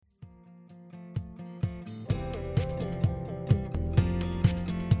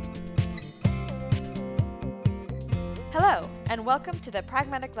and welcome to the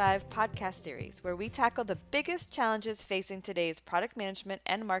Pragmatic Live podcast series, where we tackle the biggest challenges facing today's product management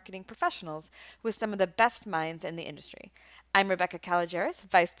and marketing professionals with some of the best minds in the industry. I'm Rebecca Caligeris,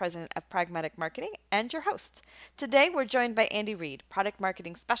 Vice President of Pragmatic Marketing, and your host. Today, we're joined by Andy Reed, Product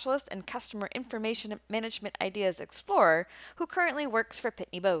Marketing Specialist and Customer Information Management Ideas Explorer, who currently works for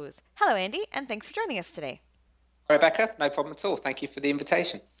Pitney Bowes. Hello, Andy, and thanks for joining us today. Rebecca, no problem at all. Thank you for the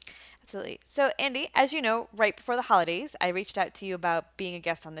invitation. Absolutely. So, Andy, as you know, right before the holidays, I reached out to you about being a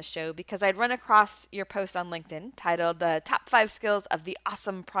guest on the show because I'd run across your post on LinkedIn titled The Top 5 Skills of the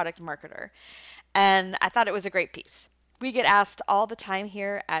Awesome Product Marketer. And I thought it was a great piece. We get asked all the time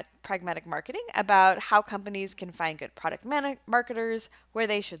here at Pragmatic Marketing about how companies can find good product marketers, where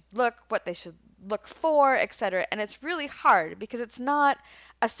they should look, what they should look for, etc. And it's really hard because it's not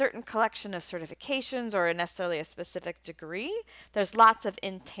a certain collection of certifications or necessarily a specific degree. There's lots of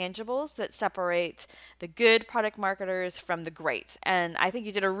intangibles that separate the good product marketers from the great. And I think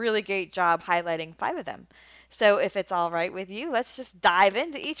you did a really great job highlighting 5 of them. So if it's all right with you, let's just dive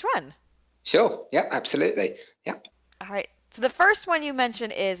into each one. Sure. Yeah, absolutely. Yeah. All right. So the first one you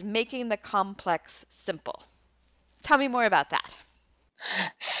mentioned is making the complex simple. Tell me more about that.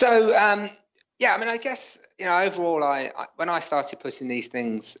 So, I guess, overall, I when I started putting these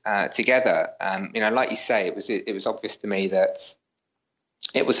things together, like you say, it was obvious to me that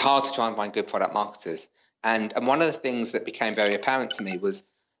it was hard to try and find good product marketers. And one of the things that became very apparent to me was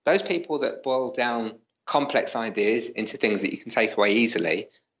those people that boil down complex ideas into things that you can take away easily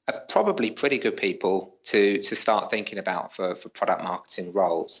are probably pretty good people to start thinking about for product marketing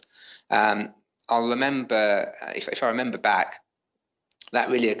roles. I'll remember, if I remember back, that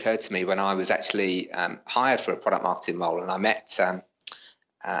really occurred to me when I was actually hired for a product marketing role, and I met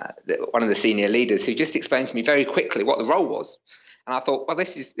one of the senior leaders who just explained to me very quickly what the role was. And I thought, well,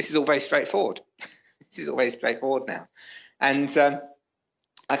 this is all very straightforward. This is all very straightforward now. And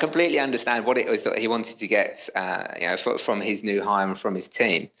I completely understand what it was that he wanted to get, from his new hire and from his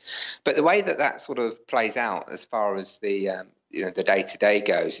team. But the way that sort of plays out as far as the day-to-day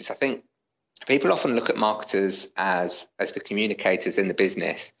goes is, I think people often look at marketers as the communicators in the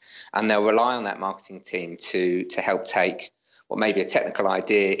business, and they'll rely on that marketing team to help take what may be a technical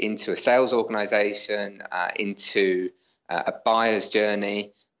idea into a sales organization, into a buyer's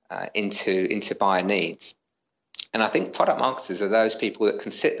journey, into buyer needs. And I think product marketers are those people that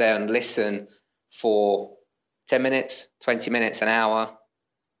can sit there and listen for 10 minutes, 20 minutes, an hour,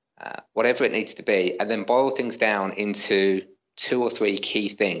 whatever it needs to be, and then boil things down into 2 or 3 key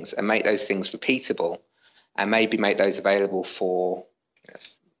things and make those things repeatable, and maybe make those available for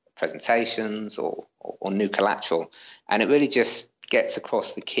presentations or new collateral. And it really just gets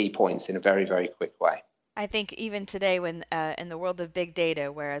across the key points in a very, very quick way. I think even today, when in the world of big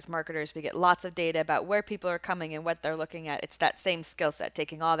data, whereas marketers, we get lots of data about where people are coming and what they're looking at, it's that same skill set,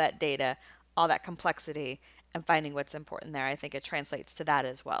 taking all that data, all that complexity, and finding what's important there. I think it translates to that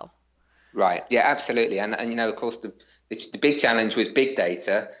as well. Right. Yeah, absolutely. And of course, the big challenge with big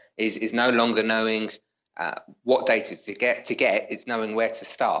data is no longer knowing what data to get. It's knowing where to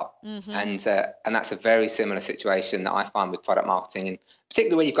start. Mm-hmm. And that's a very similar situation that I find with product marketing, and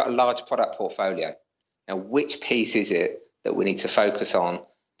particularly when you've got a large product portfolio. Now, which piece is it that we need to focus on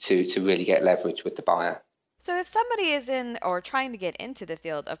to really get leverage with the buyer? So if somebody is in or trying to get into the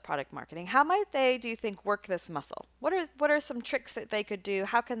field of product marketing, how might they, do you think, work this muscle? What are some tricks that they could do?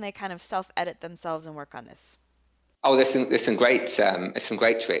 How can they kind of self-edit themselves and work on this? Oh, there's some great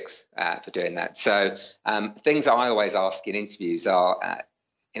tricks for doing that. So things I always ask in interviews are,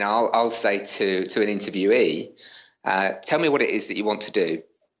 I'll say to an interviewee, tell me what it is that you want to do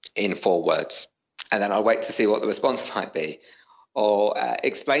in 4 words. And then I'll wait to see what the response might be. Or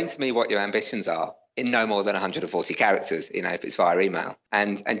explain to me what your ambitions are in no more than 140 characters, if it's via email.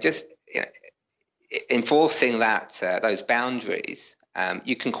 And just enforcing those boundaries,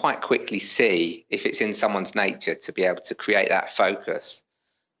 you can quite quickly see if it's in someone's nature to be able to create that focus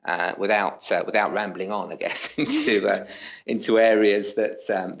without rambling on, I guess, into areas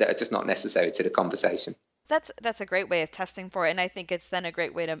that are just not necessary to the conversation. That's a great way of testing for it, and I think it's then a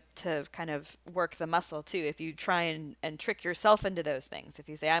great way to kind of work the muscle too. If you try and trick yourself into those things, if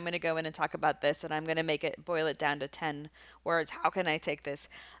you say, I'm going to go in and talk about this and I'm going to boil it down to 10 words, how can I take this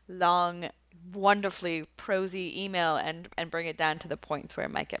long, wonderfully prosy email and bring it down to the points where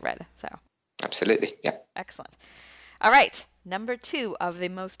it might get read? So absolutely, yeah. Excellent. All right, number 2 of the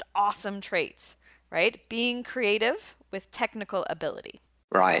most awesome traits, right? Being creative with technical ability.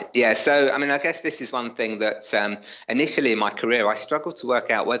 Right. Yeah. So, I guess this is one thing that initially in my career, I struggled to work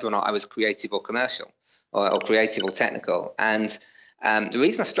out whether or not I was creative or commercial or creative or technical. And The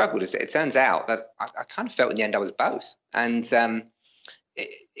reason I struggled is that it turns out that I kind of felt in the end I was both. And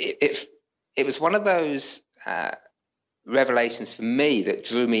it was one of those revelations for me that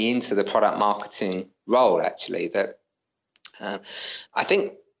drew me into the product marketing role, actually, that I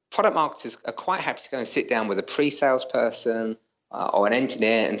think product marketers are quite happy to go and sit down with a pre-sales person or an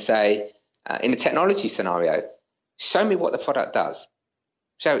engineer and say, in a technology scenario, show me what the product does.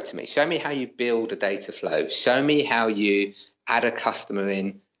 Show it to me. Show me how you build a data flow. Show me how you add a customer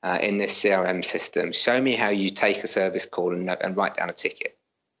in this CRM system. Show me how you take a service call and write down a ticket.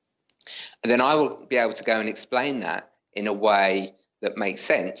 And then I will be able to go and explain that in a way that makes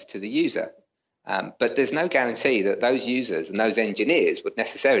sense to the user. But there's no guarantee that those users and those engineers would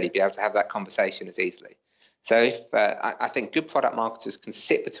necessarily be able to have that conversation as easily. So if I think good product marketers can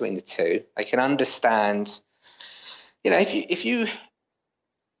sit between the two, they can understand, if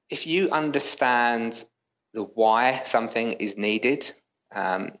you understand the why something is needed,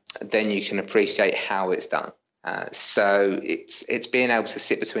 then you can appreciate how it's done. So it's being able to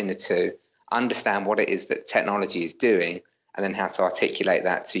sit between the two, understand what it is that technology is doing, and then how to articulate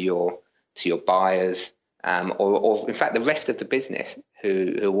that to your buyers, or in fact the rest of the business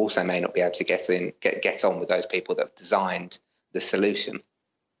who also may not be able to get on with those people that have designed the solution.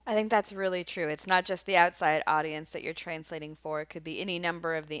 I think that's really true. It's not just the outside audience that you're translating for. It could be any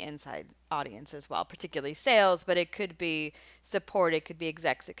number of the inside audience as well, particularly sales, but it could be support, it could be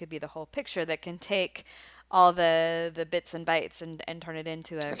execs, it could be the whole picture that can take all the bits and bytes and turn it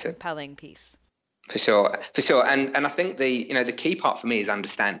into a compelling piece. For sure. And I think the key part for me is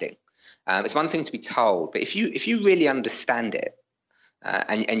understanding. It's one thing to be told, but if you really understand it,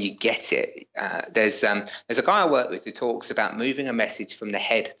 and you get it, there's a guy I work with who talks about moving a message from the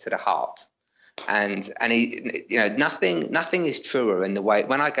head to the heart, and he, nothing is truer in the way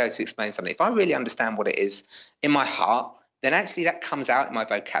when I go to explain something. If I really understand what it is in my heart, then actually that comes out in my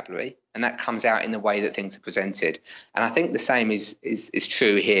vocabulary and that comes out in the way that things are presented. And I think the same is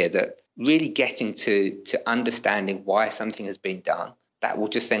true here, that really getting to understanding why something has been done, that will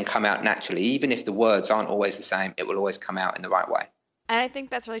just then come out naturally. Even if the words aren't always the same, it will always come out in the right way. And I think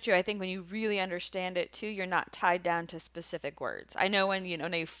that's really true. I think when you really understand it too, you're not tied down to specific words. I know when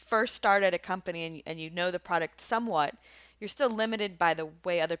you first start at a company and you know the product somewhat, you're still limited by the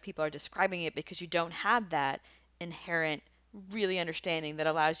way other people are describing it because you don't have that inherent really understanding that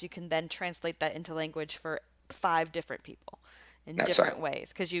allows you can then translate that into language for 5 different people in different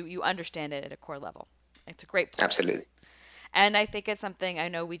ways because you understand it at a core level. It's a great point. Absolutely. And I think it's something, I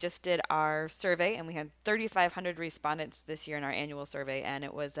know we just did our survey and we had 3,500 respondents this year in our annual survey, and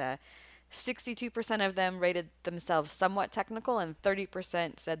it was 62% of them rated themselves somewhat technical and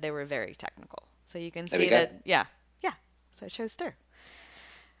 30% said they were very technical. So you can see that, yeah. So it shows through.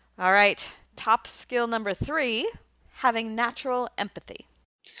 All right. Top skill number 3, having natural empathy.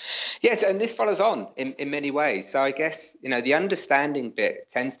 Yes, and this follows on in many ways. So I guess, the understanding bit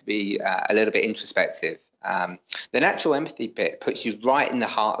tends to be a little bit introspective. The natural empathy bit puts you right in the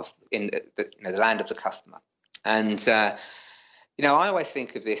heart of the land of the customer. And, I always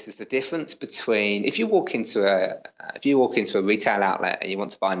think of this as the difference between if you walk into a retail outlet and you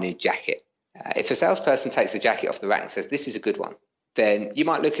want to buy a new jacket, if a salesperson takes the jacket off the rack and says, this is a good one, then you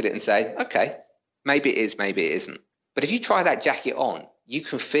might look at it and say, okay, maybe it is, maybe it isn't. But if you try that jacket on, you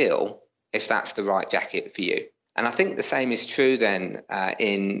can feel if that's the right jacket for you. And I think the same is true then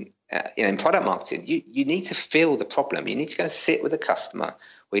in product marketing. You need to feel the problem. You need to go and sit with a customer,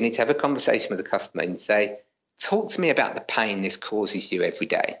 or you need to have a conversation with a customer and say, talk to me about the pain this causes you every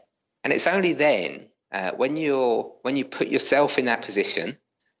day. And it's only then when you put yourself in that position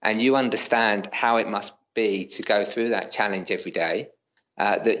and you understand how it must be to go through that challenge every day,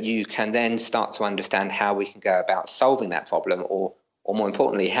 that you can then start to understand how we can go about solving that problem, or more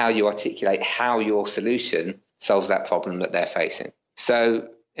importantly, how you articulate how your solution solves that problem that they're facing. So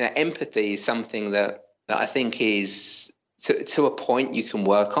empathy is something that I think is to a point you can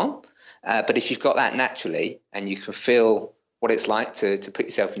work on. But if you've got that naturally and you can feel what it's like to put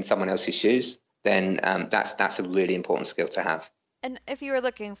yourself in someone else's shoes, then that's a really important skill to have. And if you were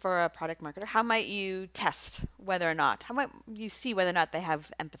looking for a product marketer, how might you test whether or not, how might you see whether or not they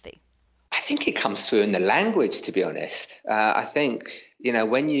have empathy? I think it comes through in the language, to be honest. I think,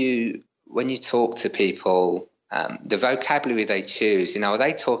 when you talk to people, the vocabulary they choose, are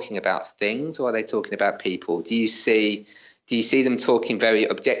they talking about things or are they talking about people? Do you see them talking very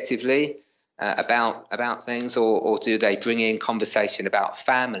objectively about things, or do they bring in conversation about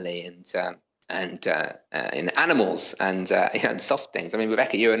family and animals and soft things? I mean,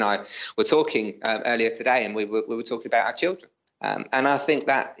 Rebecca, you and I were talking earlier today, and we were talking about our children. And I think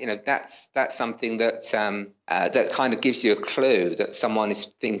that that's something that that kind of gives you a clue that someone is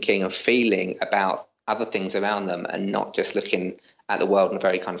thinking and feeling about other things around them and not just looking at the world in a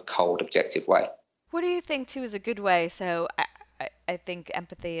very kind of cold, objective way. What do you think too is a good way? So I think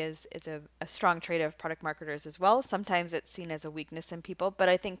empathy is a strong trait of product marketers as well. Sometimes it's seen as a weakness in people, but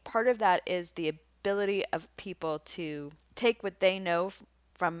I think part of that is the ability of people to take what they know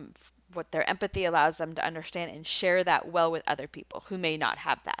from what their empathy allows them to understand and share that well with other people who may not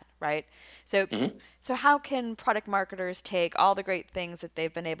have that, right? So so how can product marketers take all the great things that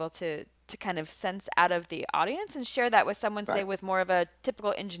they've been able to kind of sense out of the audience and share that with someone, say, Right. with more of a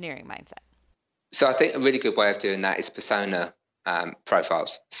typical engineering mindset? So I think a really good way of doing that is persona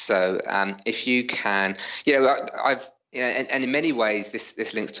profiles. So if you can, I've and in many ways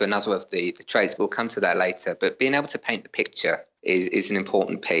this links to another of the traits. We'll come to that later. But being able to paint the picture is an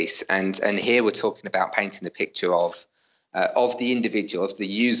important piece. And here we're talking about painting the picture of the individual, of the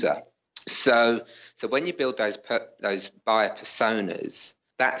user. So when you build those buyer personas,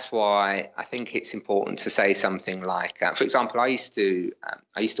 that's why I think it's important to say something like, for example, I used to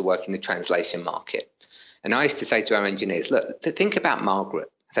work in the translation market, and I used to say to our engineers, look, to think about Margaret.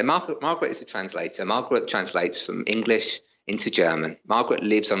 So Margaret is a translator. Margaret translates from English into German. Margaret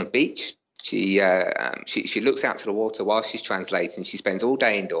lives on a beach. She looks out to the water while she's translating. She spends all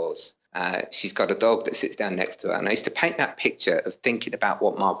day indoors. She's got a dog that sits down next to her. And I used to paint that picture of thinking about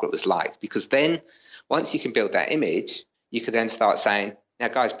what Margaret was like, because then once you can build that image, you could then start saying, now,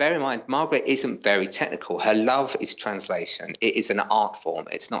 guys, bear in mind, Margaret isn't very technical. Her love is translation. It is an art form.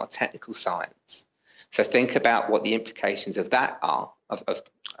 It's not a technical science. So think about what the implications of that are,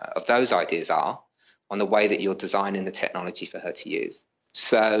 of those ideas are, on the way that you're designing the technology for her to use.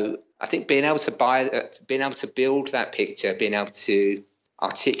 So I think being able to build that picture, being able to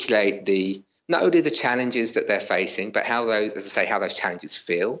articulate not only the challenges that they're facing, but how those challenges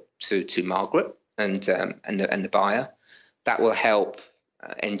feel to Margaret and the buyer, that will help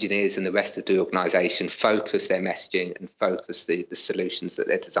engineers and the rest of the organization focus their messaging and focus the solutions that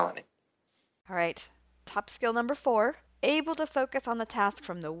they're designing. All right. Top skill number 4, able to focus on the task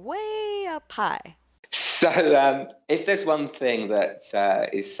from the way up high. So if there's one thing that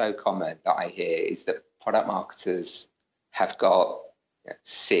is so common that I hear is that product marketers have got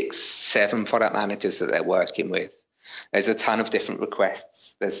 6, 7 product managers that they're working with. There's a ton of different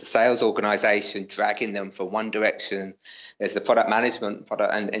requests. There's the sales organization dragging them from one direction. There's the product management,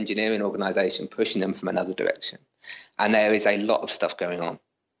 product and engineering organization pushing them from another direction. And there is a lot of stuff going on.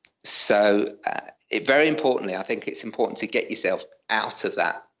 So very importantly, I think it's important to get yourself out of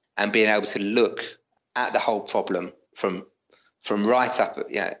that and being able to look at the whole problem from right up,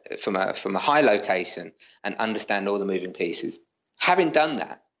 from a high location and understand all the moving pieces. Having done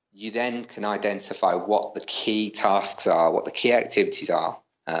that, you then can identify what the key tasks are, what the key activities are,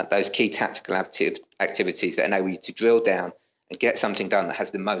 those key tactical activities that enable you to drill down and get something done that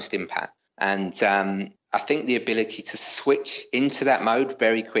has the most impact. And I think the ability to switch into that mode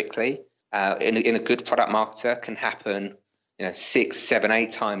very quickly in a good product marketer can happen 6, 7,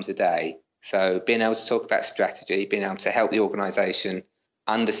 8 times a day. So being able to talk about strategy, being able to help the organization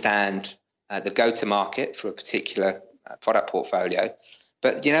understand the go-to-market for a particular product portfolio.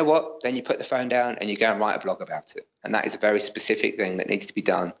 But you know what? Then you put the phone down and you go and write a blog about it. And that is a very specific thing that needs to be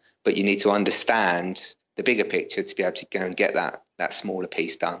done. But you need to understand the bigger picture to be able to go and get that smaller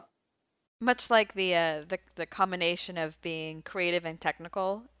piece done. Much like the combination of being creative and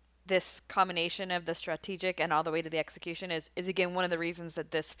technical, this combination of the strategic and all the way to the execution is again one of the reasons that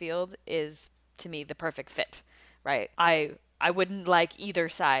this field is, to me, the perfect fit, right? I wouldn't like either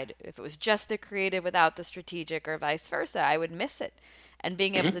side. If it was just the creative without the strategic or vice versa, I would miss it. And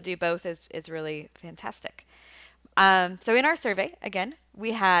being able to do both is really fantastic. So in our survey, again,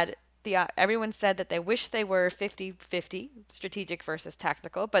 we had everyone said that they wish they were 50-50 strategic versus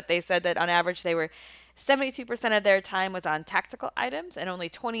tactical, but they said that on average they were 72% of their time was on tactical items and only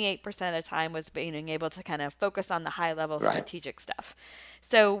 28% of their time was being able to kind of focus on the high level strategic stuff.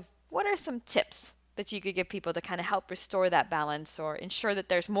 So what are some tips that you could give people to kind of help restore that balance or ensure that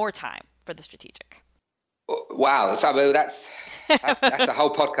there's more time for the stratetic? Wow, so that's a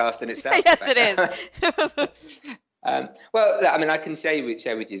whole podcast in itself. Yes, it is. Well, I mean, I can share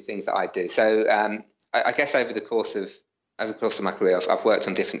with you things that I do. So I guess over the course of my career, I've worked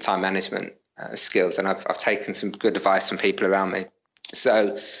on different time management skills, and I've taken some good advice from people around me.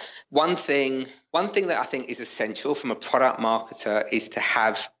 So one thing that I think is essential from a product marketer is to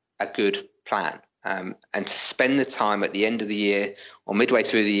have a good plan. And to spend the time at the end of the year or midway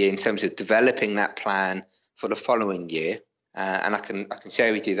through the year in terms of developing that plan for the following year. And I can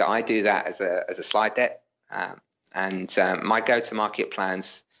share with you that I do that as a slide deck. And my go-to-market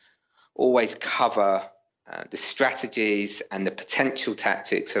plans always cover the strategies and the potential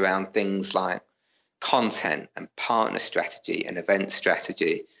tactics around things like content and partner strategy and event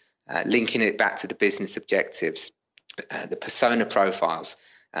strategy, linking it back to the business objectives, the persona profiles.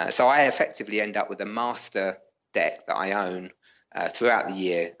 So I effectively end up with a master deck that I own throughout the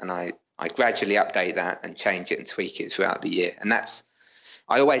year, and I gradually update that and change it and tweak it throughout the year. And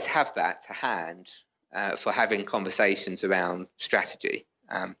I always have that to hand for having conversations around strategy.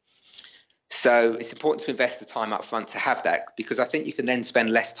 So it's important to invest the time up front to have that, because I think you can then spend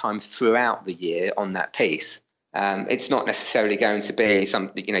less time throughout the year on that piece. It's not necessarily going to be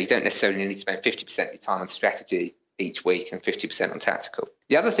something, you don't necessarily need to spend 50% of your time on strategy each week and 50% on tactical.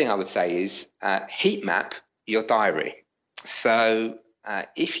 The other thing I would say is heat map your diary. So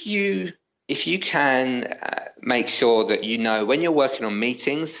if you can make sure that when you're working on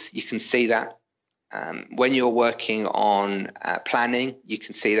meetings, you can see that. When you're working on planning, you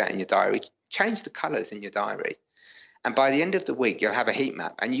can see that in your diary. Change the colours in your diary. And by the end of the week, you'll have a heat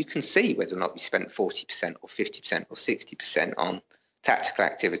map, and you can see whether or not you spent 40% or 50% or 60% on tactical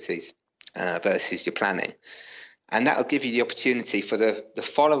activities versus your planning. And that will give you the opportunity for the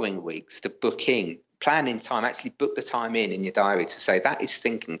following weeks to book in, plan in time, actually book the time in your diary to say that is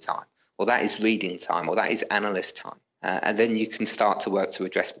thinking time, or that is reading time, or that is analyst time. And then you can start to work to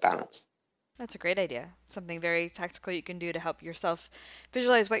address the balance. That's a great idea. Something very tactical you can do to help yourself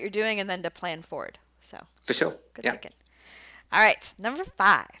visualize what you're doing and then to plan forward. So for sure. Good thinking. All right, number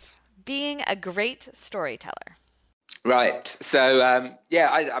 5, being a great storyteller. Right. So I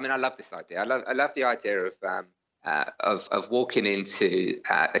love this idea. I love the idea of walking into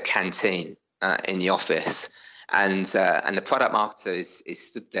the canteen in the office, and the product marketer is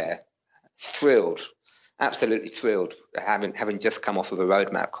stood there, thrilled, absolutely thrilled, having just come off of a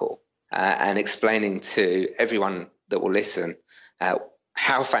roadmap call. And explaining to everyone that will listen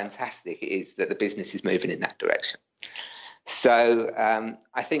how fantastic it is that the business is moving in that direction. So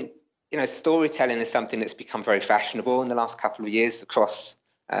I think storytelling is something that's become very fashionable in the last couple of years across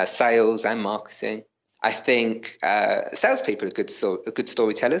sales and marketing. I think salespeople are good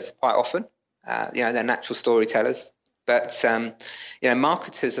storytellers quite often. They're natural storytellers. But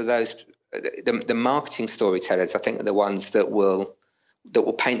marketers are those. The marketing storytellers, I think, are the ones that will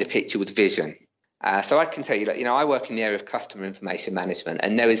paint the picture with vision. So I can tell you that, I work in the area of customer information management,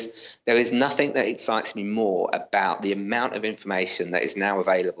 and there is nothing that excites me more about the amount of information that is now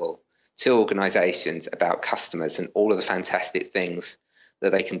available to organizations about customers and all of the fantastic things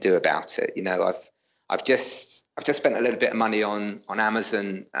that they can do about it. I've just spent a little bit of money on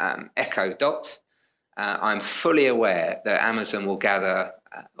Amazon Echo Dot. I'm fully aware that Amazon will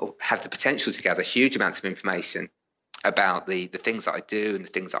have the potential to gather huge amounts of information about the things that I do and the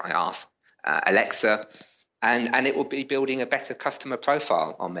things that I ask Alexa, and it will be building a better customer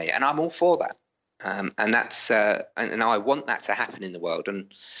profile on me, and I'm all for that. And that's and I want that to happen in the world,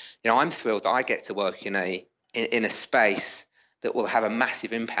 and I'm thrilled that I get to work in a space that will have a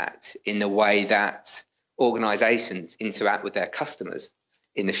massive impact in the way that organizations interact with their customers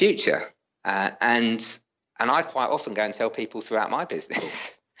in the future. And I quite often go and tell people throughout my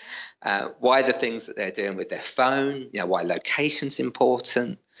business why the things that they're doing with their phone, why location's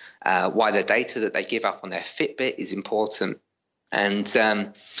important, why the data that they give up on their Fitbit is important. And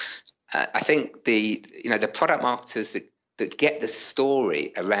I think the product marketers that get the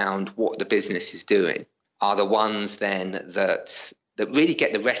story around what the business is doing are the ones then that really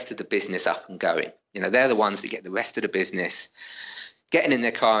get the rest of the business up and going. They're the ones that get the rest of the business getting in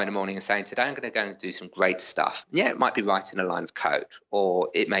their car in the morning and saying, today I'm going to go and do some great stuff. Yeah, it might be writing a line of code, or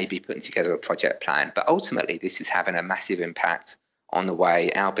it may be putting together a project plan, but ultimately this is having a massive impact on the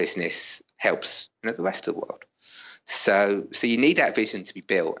way our business helps the rest of the world. So you need that vision to be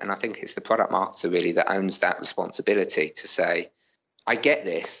built, and I think it's the product marketer really that owns that responsibility to say, I get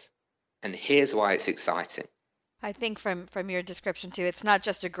this, and here's why it's exciting. I think from your description too, it's not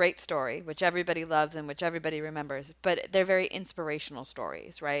just a great story, which everybody loves and which everybody remembers, but they're very inspirational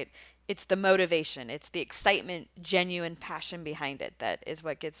stories, right? It's the motivation, it's the excitement, genuine passion behind it that is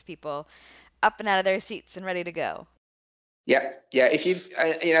what gets people up and out of their seats and ready to go. Yeah. If you've,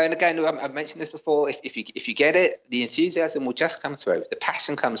 and again, I've mentioned this before. If you get it, the enthusiasm will just come through. The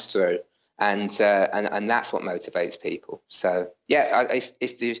passion comes through, and that's what motivates people. So yeah,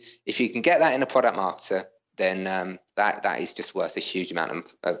 if you can get that in a product marketer, then that is just worth a huge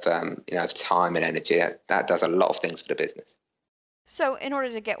amount of time and energy. That does a lot of things for the business. So in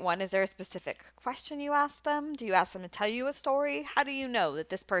order to get one, is there a specific question you ask them? Do you ask them to tell you a story? How do you know that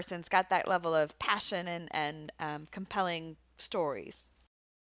this person's got that level of passion and compelling stories?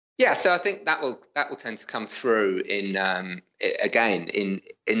 Yeah, so I think that will tend to come through again in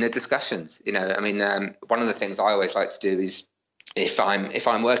the discussions. I mean, one of the things I always like to do is if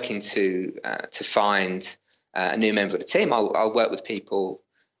I'm working to find a new member of the team, I'll work with people,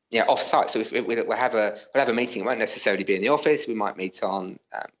 off site. So if we'll have a meeting, it won't necessarily be in the office. We might meet on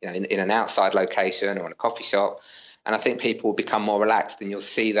in an outside location or in a coffee shop, and I think people will become more relaxed, and you'll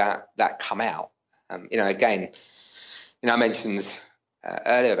see that come out. Again, I mentioned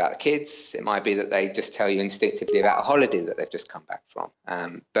earlier about the kids. It might be that they just tell you instinctively about a holiday that they've just come back from.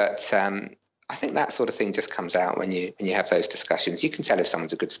 But I think that sort of thing just comes out when you have those discussions. You can tell if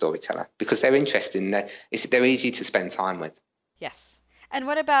someone's a good storyteller because they're interested and they're easy to spend time with. Yes. And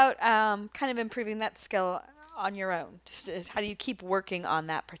what about kind of improving that skill on your own? Just how do you keep working on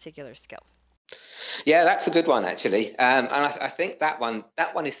that particular skill? Yeah, that's a good one, actually. And I think that one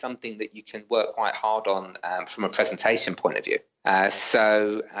is something that you can work quite hard on from a presentation point of view. There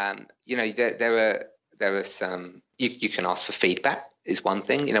are some, you can ask for feedback is one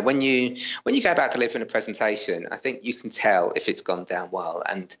thing. When you go about delivering a presentation, I think you can tell if it's gone down well,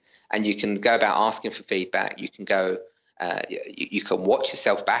 and you can go about asking for feedback. You can go, you can watch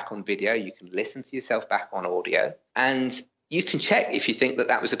yourself back on video. You can listen to yourself back on audio, and you can check if you think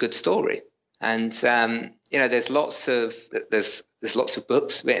that was a good story. And there's lots of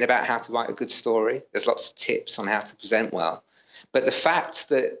books written about how to write a good story. There's lots of tips on how to present well. But the fact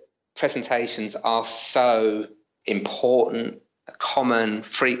that presentations are so important, common,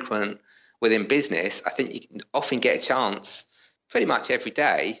 frequent within business, I think you can often get a chance pretty much every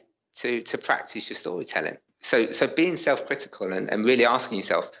day to practice your storytelling. So being self-critical and really asking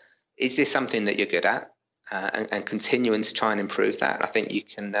yourself, is this something that you're good at? And continuing to try and improve that. I think you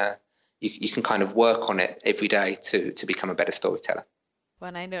can kind of work on it every day to become a better storyteller.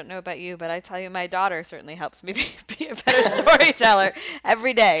 Well, I don't know about you, but I tell you, my daughter certainly helps me be a better storyteller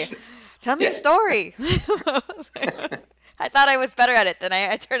every day. Tell me a story. I thought I was better at it than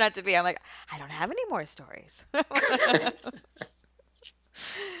I turned out to be. I'm like, I don't have any more stories.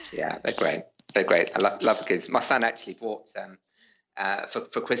 Yeah, they're great. They're great. I love the kids. My son actually bought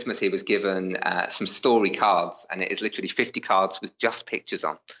for Christmas. He was given some story cards, and it is literally 50 cards with just pictures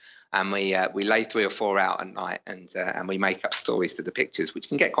on. And we lay 3 or 4 out at night, and we make up stories to the pictures, which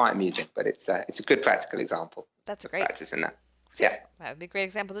can get quite amusing. But it's a good practical example. That's great. Practicing that. Yeah, that would be a great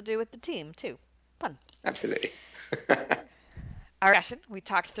example to do with the team too. Fun. Absolutely. Our session, we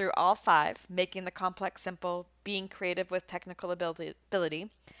talked through all 5: making the complex simple, being creative with technical ability,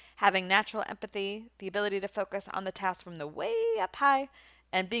 having natural empathy, the ability to focus on the task from the way up high,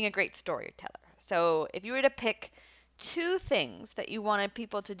 and being a great storyteller. So if you were to pick 2 things that you wanted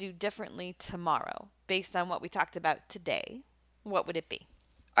people to do differently tomorrow based on what we talked about today, what would it be?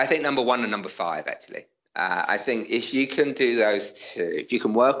 I think number 1 and number 5, actually. I think if you can do those 2, if you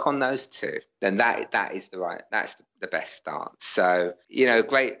can work on those 2, then that's the best start. So,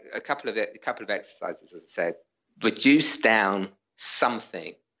 a couple of exercises, as I said, reduce down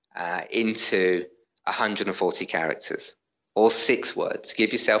something into 140 characters or 6 words.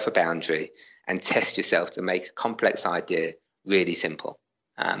 Give yourself a boundary and test yourself to make a complex idea really simple.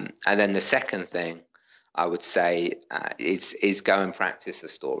 And then the second thing I would say is go and practice a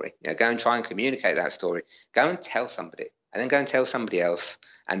story. Go and try and communicate that story. Go and tell somebody, and then go and tell somebody else,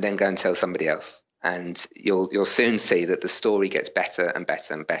 and then go and tell somebody else. And you'll soon see that the story gets better and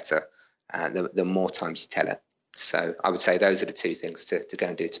better and better the more times you tell it. So I would say those are the 2 things to go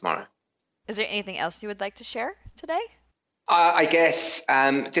and do tomorrow. Is there anything else you would like to share today? I guess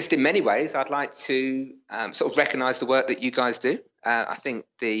just in many ways, I'd like to sort of recognise the work that you guys do. I think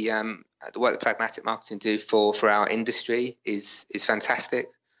the work that Pragmatic Marketing do for our industry is fantastic.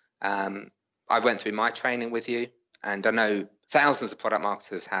 I went through my training with you, and I know thousands of product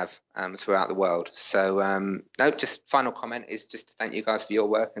marketers have throughout the world. So just final comment is just to thank you guys for your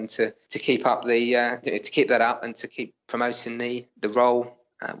work and to keep up to keep that up and to keep promoting the role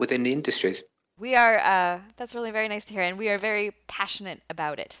within the industries. We are, that's really very nice to hear, and we are very passionate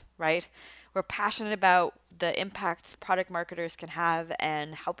about it, right? We're passionate about the impacts product marketers can have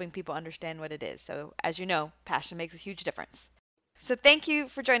and helping people understand what it is. So as you know, passion makes a huge difference. So thank you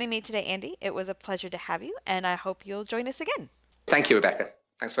for joining me today, Andy. It was a pleasure to have you, and I hope you'll join us again. Thank you, Rebecca.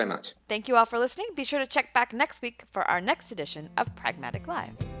 Thanks very much. Thank you all for listening. Be sure to check back next week for our next edition of Pragmatic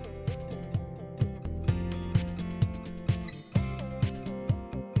Live.